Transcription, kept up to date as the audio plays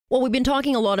Well, we've been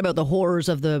talking a lot about the horrors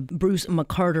of the Bruce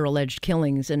McCarter alleged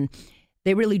killings, and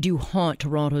they really do haunt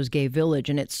Toronto's gay village.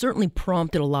 And it certainly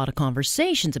prompted a lot of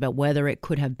conversations about whether it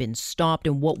could have been stopped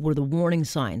and what were the warning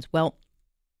signs. Well,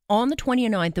 on the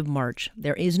 29th of March,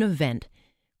 there is an event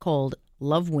called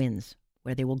Love Wins,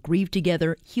 where they will grieve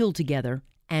together, heal together,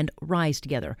 and rise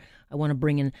together. I want to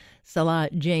bring in Salah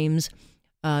James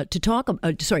Salah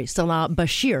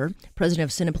Bashir, president of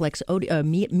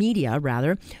Cineplex Media,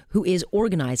 who is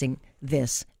organizing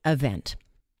this event.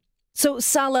 So,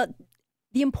 Salah,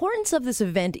 the importance of this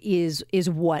event is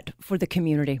what for the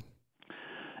community?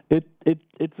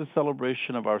 It's a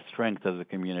celebration of our strength as a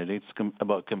community. It's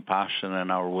about compassion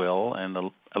and our will,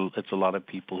 and it's a lot of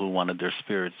people who wanted their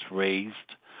spirits raised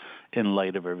in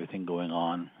light of everything going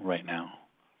on right now.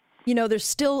 You know, there's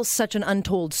still such an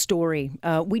untold story.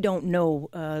 We don't know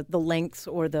the length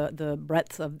or the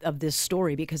breadth of this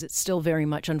story because it's still very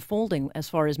much unfolding as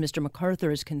far as Mr.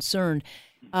 McArthur is concerned.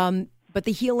 But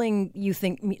the healing, you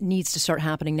think, needs to start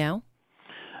happening now?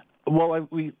 Well,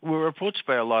 we were approached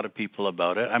by a lot of people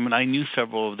about it. I mean, I knew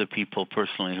several of the people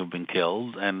personally who've been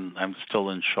killed, and I'm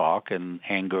still in shock and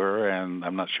anger, and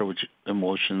I'm not sure which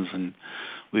emotions, and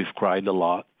we've cried a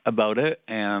lot about it.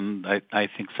 And I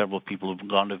think several people who've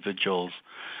gone to vigils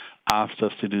asked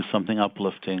us to do something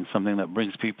uplifting, something that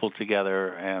brings people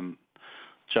together, and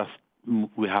just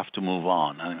we have to move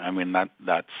on. I mean,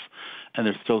 that's, and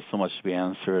there's still so much to be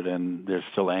answered, and there's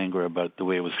still anger about the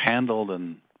way it was handled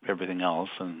and everything else,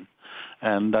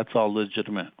 and that's all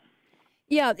legitimate.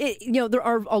 Yeah, there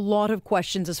are a lot of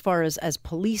questions as far as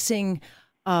policing,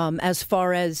 as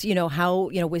far as, how,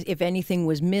 if anything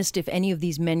was missed, if any of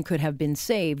these men could have been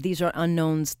saved. These are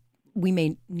unknowns we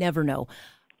may never know.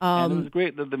 And it was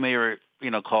great that the mayor,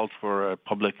 called for a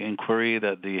public inquiry,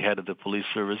 that the head of the police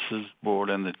services board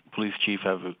and the police chief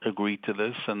have agreed to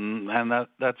this, and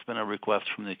that's been a request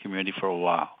from the community for a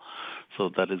while. So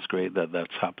that is great that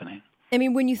that's happening. I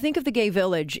mean, when you think of the gay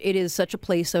village, it is such a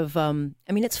place of,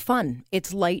 it's fun,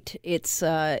 it's light, it's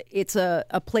a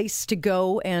place to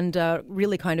go and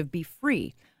really kind of be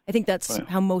free. I think that's right.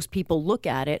 How most people look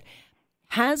at it.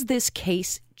 Has this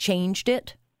case changed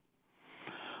it?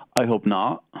 I hope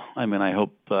not. I mean, I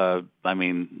hope, that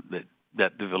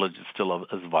the village is still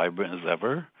as vibrant as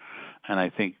ever. And I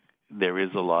think there is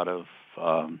a lot of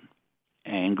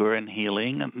anger and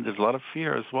healing, and there's a lot of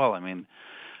fear as well. I mean,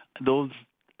 those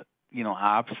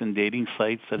apps and dating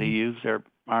sites that he used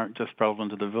aren't just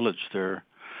prevalent to the village. They're,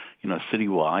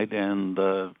 citywide, and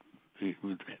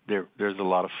there's a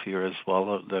lot of fear as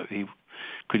well that he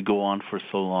could go on for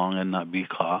so long and not be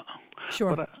caught.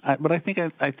 Sure. But I think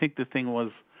the thing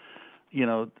was, we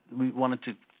wanted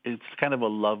to. It's kind of a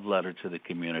love letter to the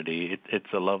community.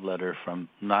 It's a love letter from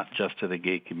not just to the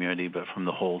gay community, but from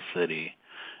the whole city.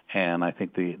 And I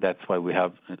think that's why we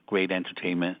have great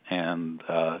entertainment, and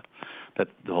that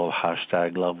the whole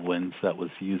hashtag Love Wins that was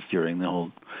used during the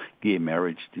whole gay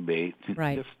marriage debate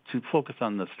just to focus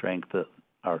on the strength that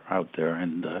are out there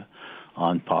and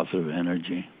on positive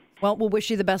energy. Well, we'll wish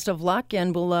you the best of luck,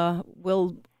 and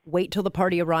we'll wait till the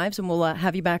party arrives, and we'll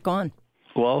have you back on.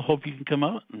 Well, hope you can come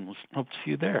out, and we'll hope to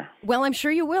see you there. Well, I'm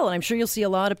sure you will, and I'm sure you'll see a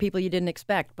lot of people you didn't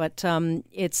expect. But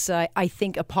it's, I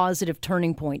think, a positive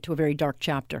turning point to a very dark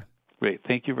chapter. Great.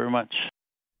 Thank you very much.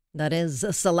 That is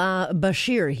Salah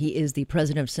Bashir. He is the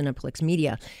president of Cineplex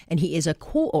Media, and he is a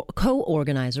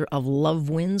co-organizer of Love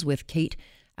Wins with Kate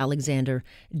Alexander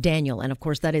Daniel. And, of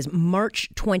course, that is March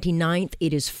 29th.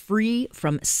 It is free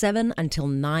from 7 until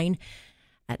 9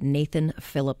 at Nathan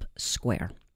Phillip Square.